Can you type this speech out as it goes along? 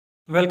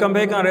Welcome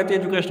back on Reti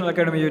Educational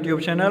Academy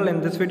YouTube channel.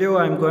 In this video,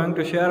 I am going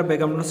to share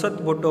Begum Nusrat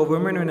Bhutto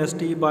Women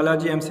University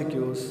Biology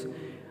MCQs.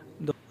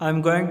 I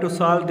am going to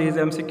solve these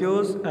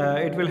MCQs.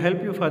 It will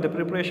help you for the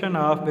preparation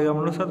of Begum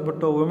Nusrat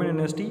Bhutto Women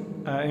University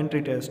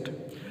entry test.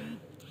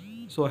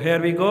 So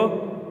here we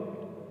go.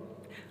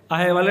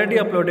 I have already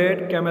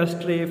uploaded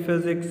chemistry,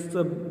 physics,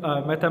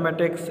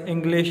 mathematics,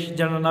 English,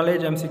 general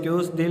knowledge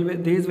MCQs.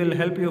 These will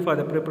help you for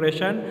the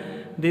preparation.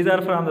 These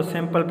are from the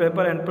sample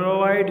paper and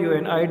provide you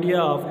an idea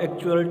of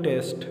actual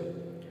test.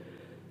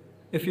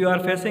 If you are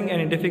facing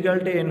any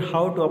difficulty in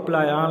how to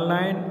apply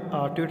online,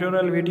 a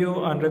tutorial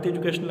video on Reti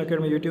Educational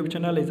Academy YouTube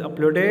channel is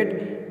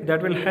uploaded.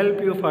 That will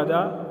help you for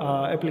the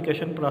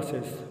application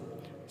process.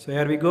 So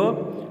here we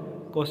go.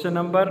 Question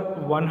number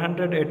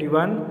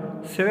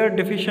 181. Severe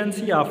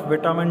deficiency of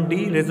vitamin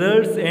D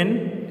results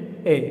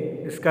in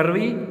A.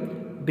 Scurvy,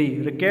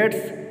 B. Rickets,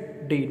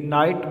 D.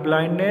 Night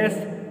blindness,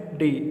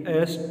 D.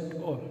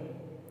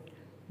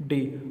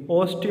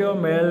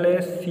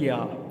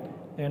 Osteomalacia.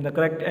 And the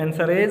correct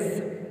answer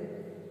is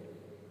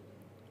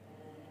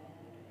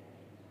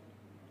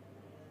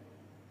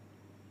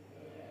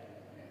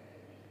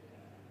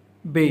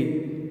B.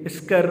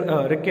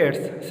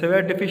 Rickets.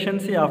 Severe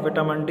deficiency of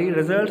vitamin D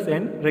results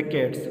in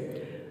rickets.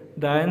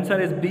 The answer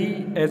is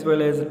B as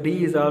well as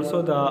D is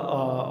also the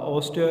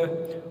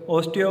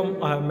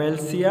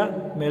osteomalacia.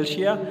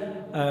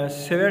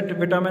 Severe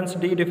vitamin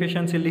D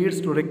deficiency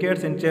leads to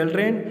rickets in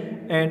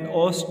children and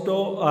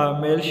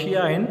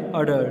osteomalacia in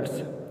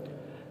adults.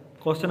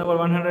 Question number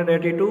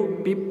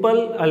 182.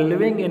 People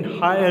living in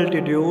high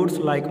altitudes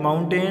like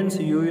mountains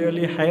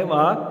usually have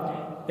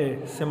A.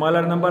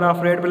 Smaller number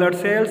of red blood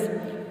cells,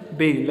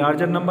 B.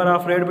 Larger number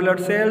of red blood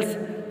cells,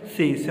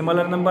 C.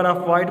 Smaller number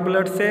of white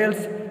blood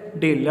cells,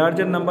 D.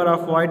 Larger number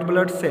of white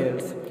blood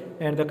cells.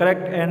 And the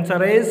correct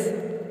answer is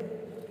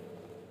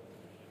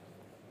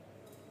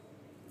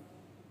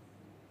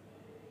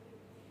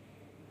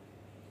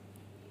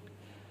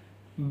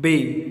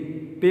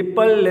B.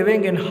 People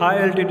living in high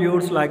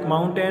altitudes like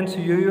mountains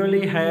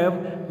usually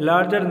have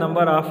larger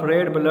number of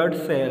red blood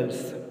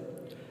cells.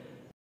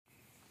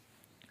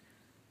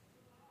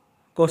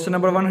 Question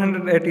number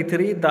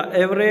 183.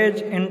 The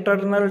average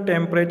internal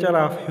temperature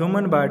of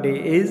human body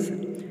is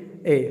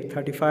A.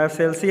 35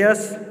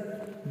 Celsius,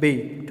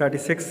 B.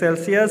 36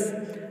 Celsius,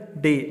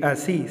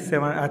 C.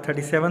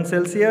 37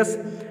 Celsius,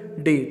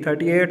 D.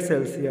 38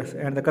 Celsius.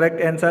 And the correct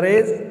answer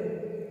is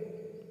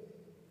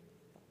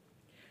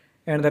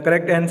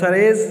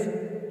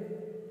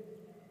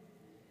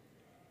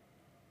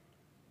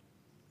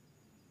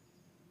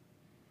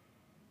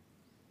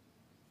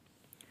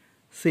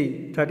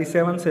C.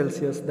 37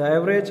 Celsius. The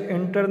average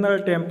internal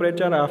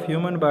temperature of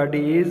human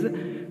body is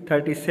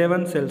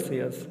 37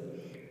 Celsius.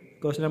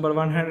 Question number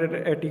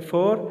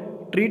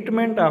 184.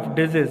 Treatment of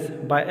disease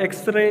by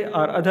X-ray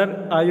or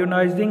other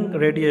ionizing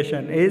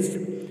radiation is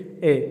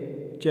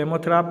A.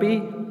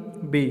 Chemotherapy,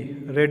 B.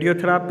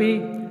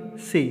 Radiotherapy,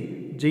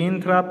 C. Gene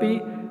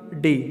therapy,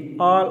 D.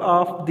 All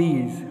of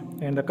these.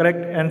 And the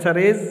correct answer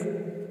is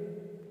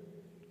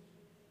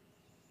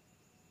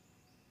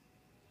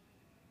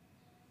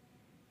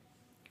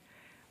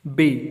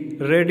B.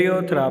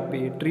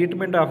 Radiotherapy.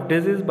 Treatment of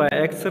disease by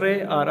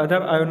X-ray or other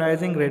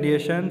ionizing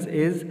radiations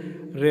is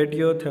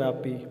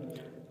radiotherapy.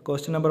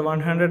 Question number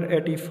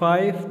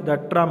 185. The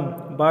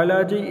term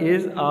biology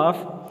is of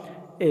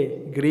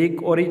A.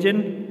 Greek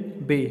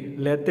origin, B.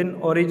 Latin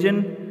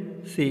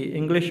origin, C.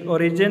 English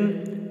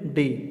origin,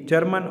 D.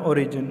 German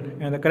origin.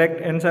 And the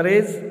correct answer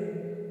is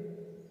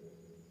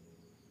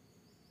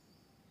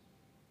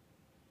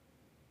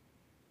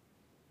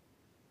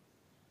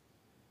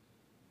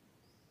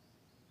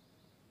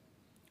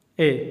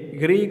A.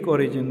 Greek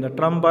origin. The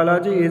term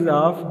biology is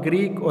of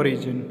Greek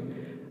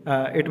origin.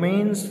 It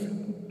means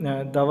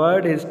the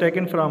word is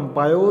taken from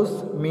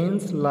bios,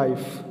 means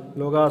life.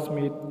 Logos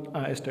means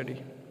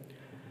study.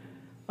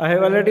 I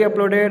have already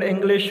uploaded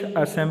English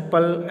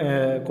sample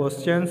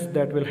questions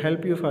that will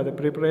help you for the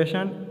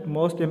preparation.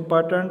 Most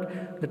important,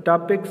 the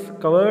topics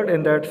covered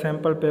in that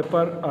sample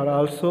paper are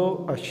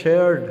also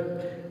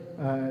shared.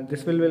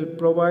 This will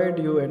provide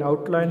you an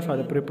outline for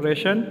the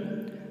preparation.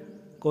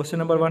 Question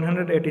number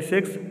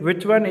 186.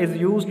 Which one is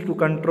used to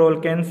control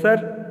cancer?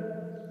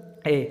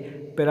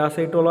 A.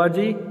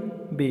 Parasitology,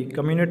 B.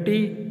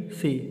 Community,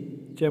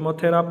 C.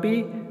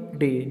 Chemotherapy,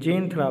 D.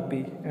 Gene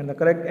therapy. And the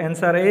correct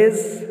answer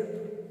is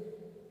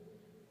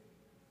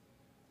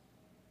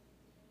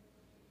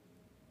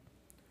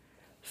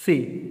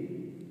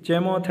C.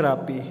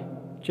 Chemotherapy.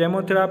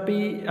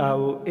 Chemotherapy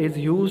is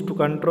used to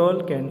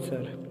control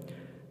cancer.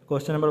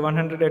 Question number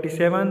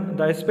 187.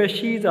 The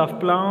species of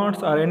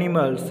plants or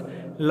animals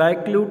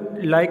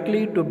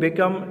likely to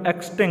become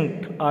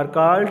extinct are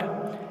called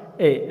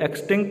A.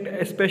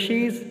 Extinct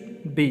species,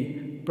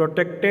 B.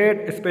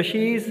 Protected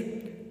species,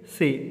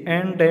 C.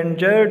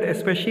 Endangered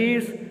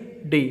species,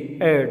 D.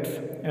 AIDS.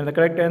 And the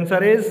correct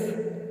answer is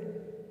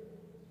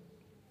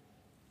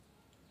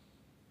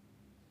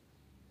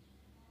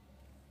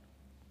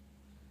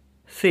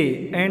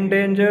C.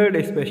 Endangered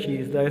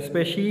species. The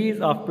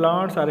species of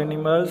plants or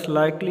animals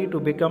likely to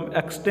become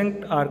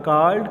extinct are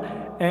called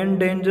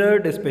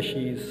endangered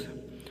species.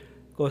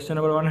 Question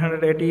number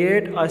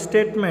 188. A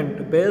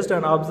statement based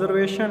on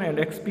observation and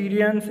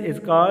experience is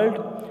called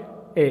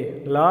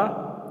A.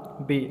 Law,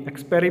 B.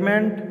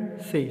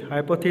 Experiment, C.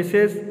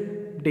 Hypothesis,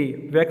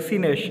 D.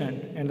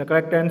 Vaccination. And the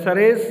correct answer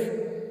is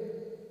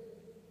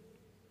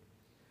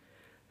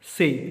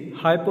C.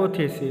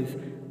 Hypothesis.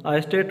 A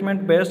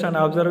statement based on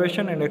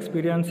observation and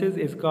experiences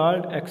is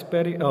called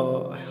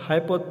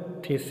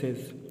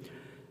hypothesis.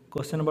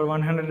 Question number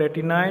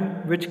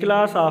 189. Which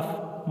class of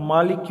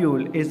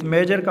molecule is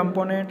major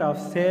component of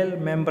cell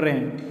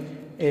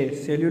membrane? A.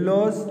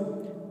 Cellulose,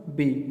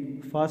 B.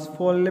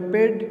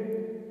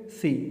 Phospholipid,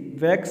 C.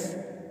 Wax,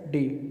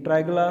 D.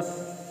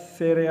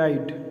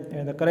 Triglyceride.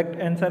 And the correct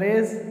answer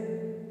is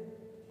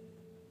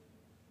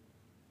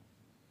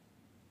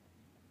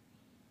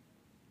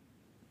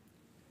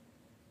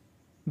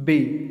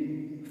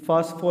B.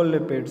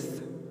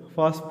 Phospholipids.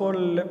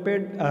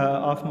 Phospholipid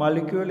of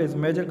molecule is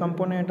major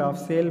component of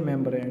cell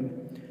membrane.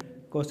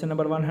 Question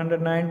number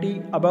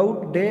 190.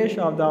 About dash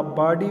of the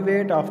body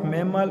weight of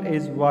mammal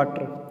is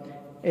water.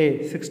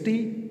 A.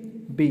 60,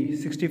 B.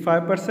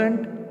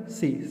 65%,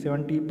 C.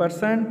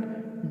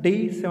 70%,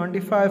 D.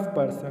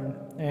 75%.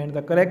 And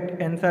the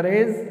correct answer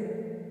is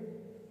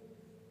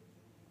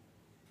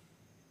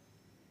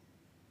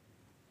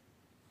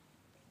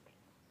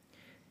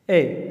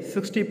A.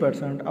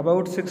 60%.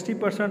 About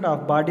 60%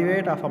 of body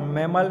weight of a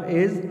mammal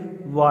is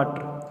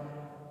water.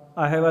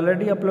 I have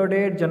already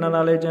uploaded general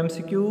knowledge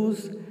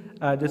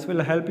MCQs. This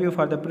will help you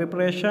for the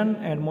preparation,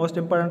 and most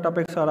important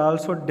topics are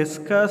also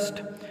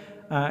discussed.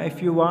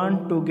 If you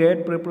want to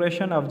get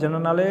preparation of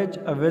general knowledge,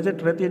 visit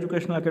Reti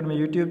Educational Academy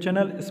YouTube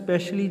channel,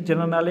 especially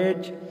general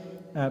knowledge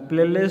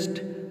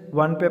playlist,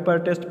 one paper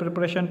test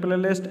preparation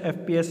playlist,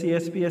 FPSC,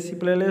 SPSC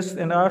playlist,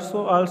 and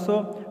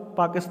also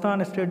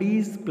Pakistan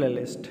studies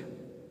playlist.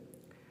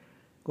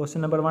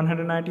 Question number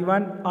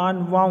 191.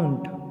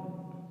 Unwound.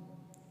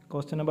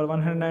 Question number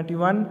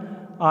 191.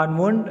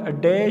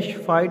 Unwound dash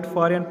fight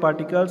foreign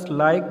particles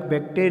like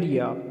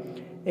bacteria.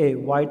 A.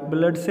 White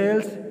blood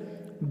cells,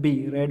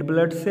 B. Red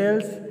blood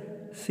cells,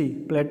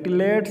 C.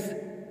 Platelets,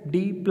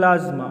 D.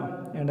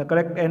 Plasma. And the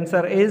correct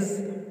answer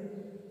is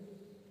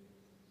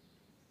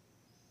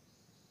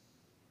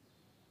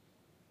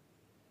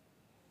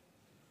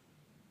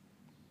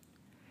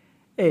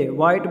A.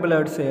 White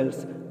blood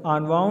cells.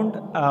 Unwound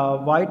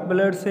white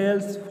blood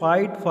cells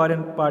fight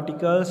foreign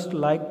particles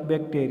like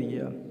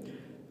bacteria.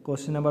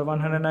 Question number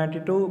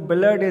 192.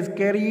 Blood is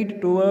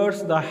carried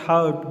towards the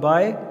heart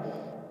by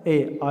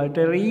A.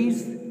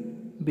 Arteries,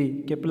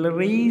 B.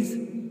 Capillaries,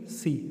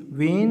 C.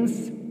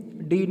 Veins,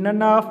 D.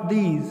 None of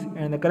these.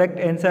 And the correct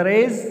answer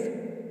is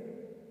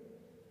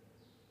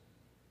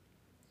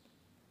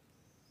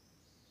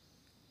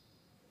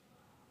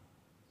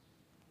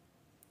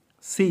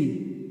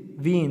C.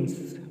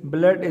 Veins.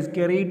 Blood is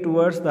carried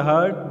towards the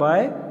heart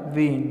by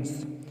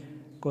veins.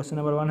 Question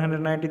number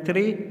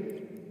 193.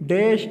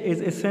 Dash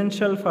is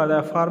essential for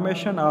the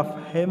formation of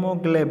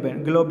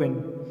hemoglobin.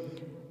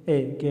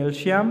 A.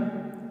 Calcium,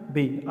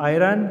 B.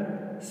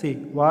 Iron, C.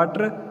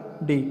 Water,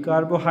 D.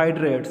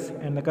 Carbohydrates.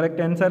 And the correct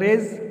answer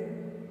is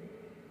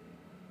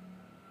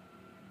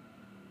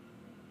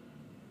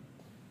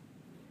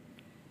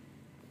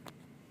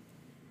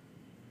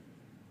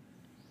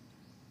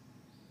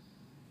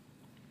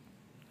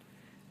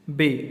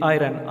B.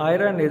 Iron.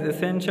 Iron is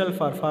essential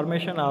for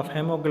formation of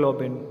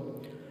hemoglobin.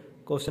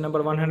 Question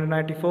number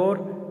 194.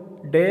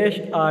 Dash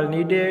are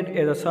needed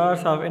as a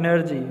source of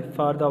energy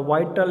for the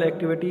vital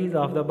activities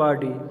of the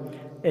body.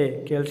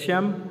 A.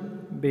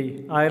 Calcium,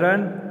 B.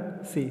 Iron,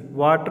 C.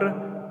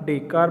 Water,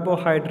 D.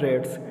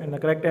 Carbohydrates. And the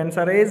correct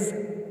answer is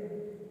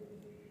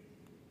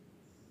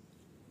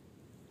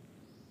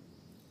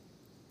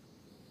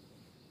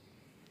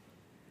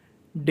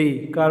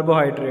D.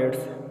 Carbohydrates.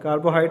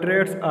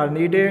 Carbohydrates are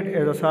needed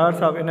as a source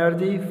of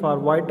energy for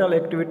vital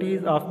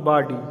activities of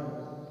body.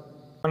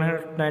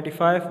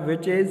 195.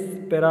 Which is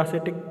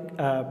parasitic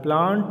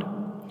plant?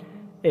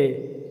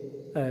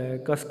 A.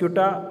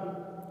 Cuscuta,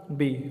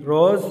 B.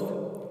 Rose,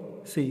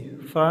 C.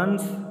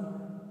 Ferns,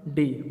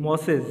 D.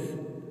 Mosses.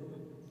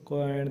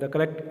 And the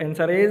correct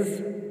answer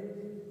is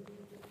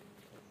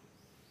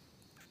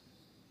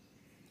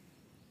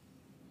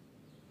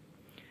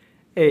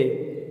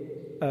A.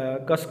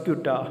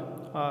 Cuscuta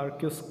or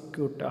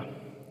Cuscuta.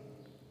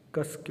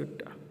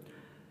 Cuscuta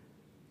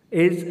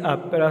is a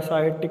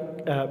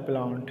parasitic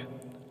plant.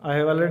 I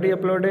have already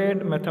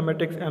uploaded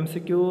mathematics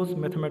MCQs,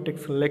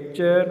 mathematics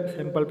lecture,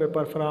 sample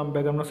paper from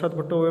Begum, Nusrat,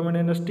 Bhutto Women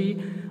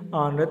University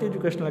on Reti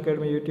Educational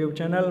Academy YouTube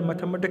channel,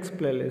 mathematics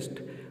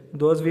playlist.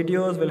 Those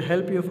videos will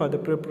help you for the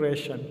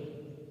preparation.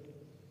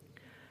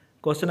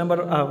 Question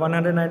number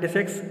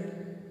 196.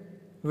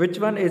 Which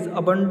one is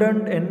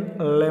abundant in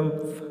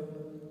lymph?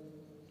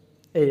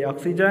 A.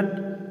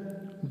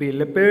 Oxygen, B.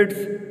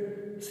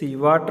 Lipids, C.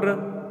 Water,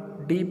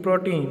 D.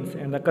 Proteins.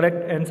 And the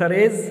correct answer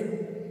is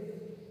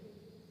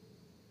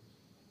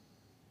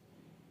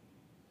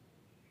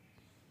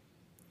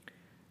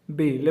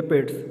B.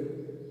 Lipids.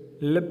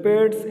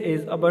 Lipids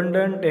is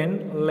abundant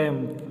in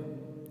lymph.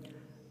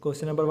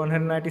 Question number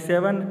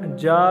 197.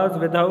 Jaws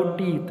without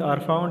teeth are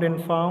found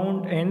in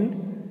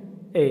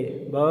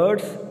A.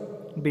 Birds,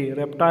 B.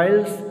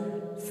 Reptiles,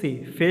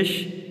 C.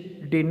 Fish,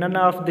 D. None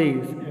of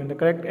these. And the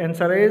correct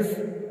answer is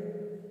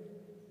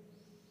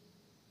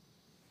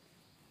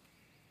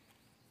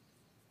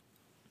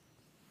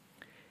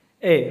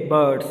A.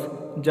 Birds.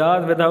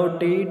 Jaws without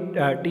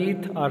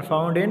teeth are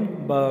found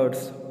in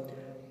birds.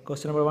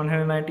 Question number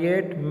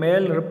 198.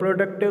 Male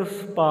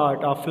reproductive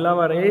part of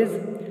flower is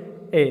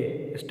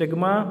A.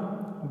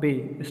 Stigma,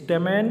 B.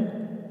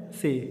 Stamen,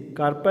 C.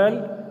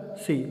 Carpel,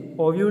 C.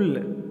 Ovule.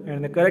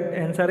 And the correct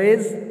answer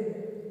is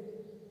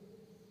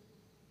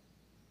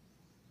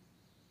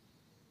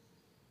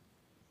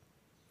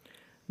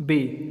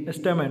B.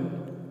 Stamen.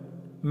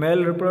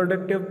 Male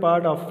reproductive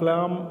part of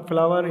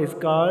flower is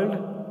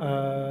called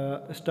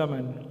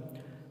stamen.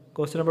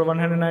 Question number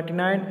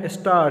 199.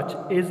 Starch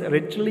is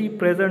richly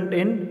present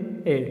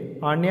in A.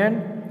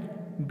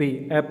 Onion,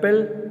 B.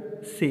 Apple,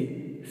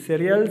 C.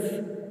 Cereals,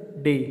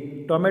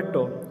 D.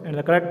 Tomato. And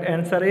the correct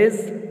answer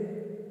is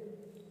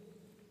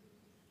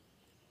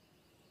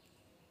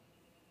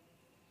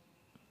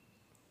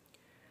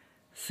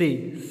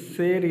C.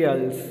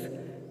 Cereals.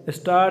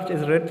 Starch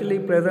is richly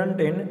present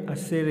in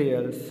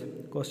cereals.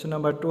 Question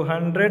number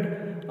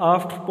 200.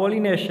 After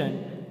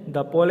pollination,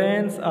 the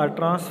pollens are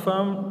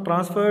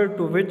transferred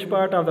to which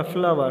part of the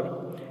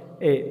flower?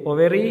 A.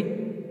 Ovary,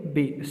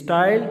 B.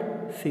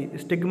 Style, C.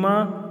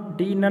 Stigma,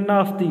 D. None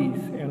of these.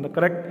 And the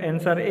correct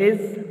answer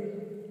is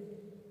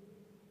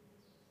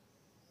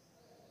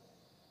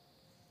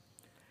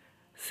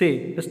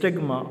C.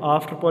 Stigma.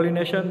 After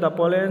pollination, the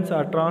pollens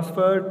are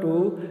transferred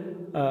to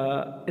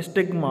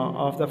stigma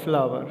of the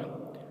flower.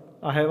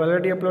 I have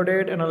already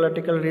uploaded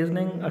Analytical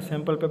Reasoning, a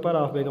sample paper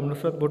of Begum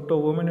Nusrat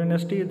Bhutto Women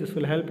University. This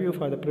will help you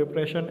for the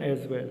preparation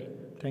as well.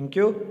 Thank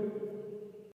you.